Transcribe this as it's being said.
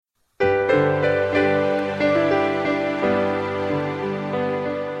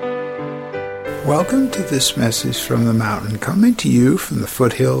Welcome to this message from the mountain, coming to you from the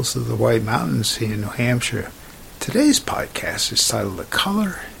foothills of the White Mountains here in New Hampshire. Today's podcast is titled The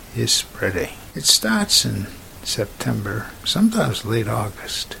Color is Spreading. It starts in September, sometimes late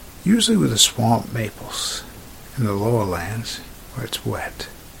August, usually with the swamp maples in the lower lands where it's wet.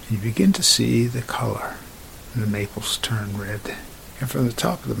 You begin to see the color, and the maples turn red. And from the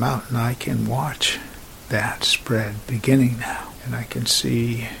top of the mountain I can watch that spread beginning now, and I can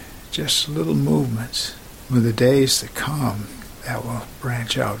see just little movements. With the days to come, that will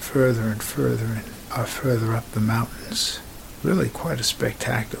branch out further and further and further up the mountains. Really quite a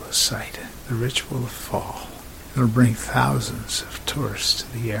spectacular sight, the ritual of fall. It'll bring thousands of tourists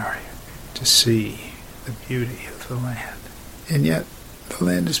to the area to see the beauty of the land. And yet, the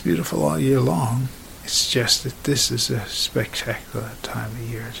land is beautiful all year long. It's just that this is a spectacular time of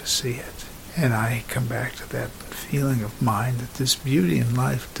year to see it. And I come back to that feeling of mine that this beauty in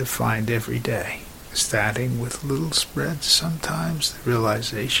life defined every day, starting with little spreads sometimes, the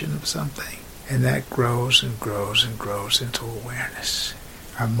realization of something, and that grows and grows and grows into awareness.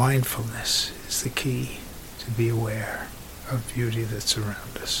 Our mindfulness is the key to be aware of beauty that's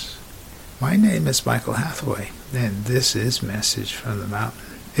around us. My name is Michael Hathaway, and this is Message from the Mountain.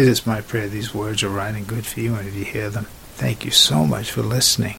 It is my prayer these words are right and good for you, and if you hear them, thank you so much for listening.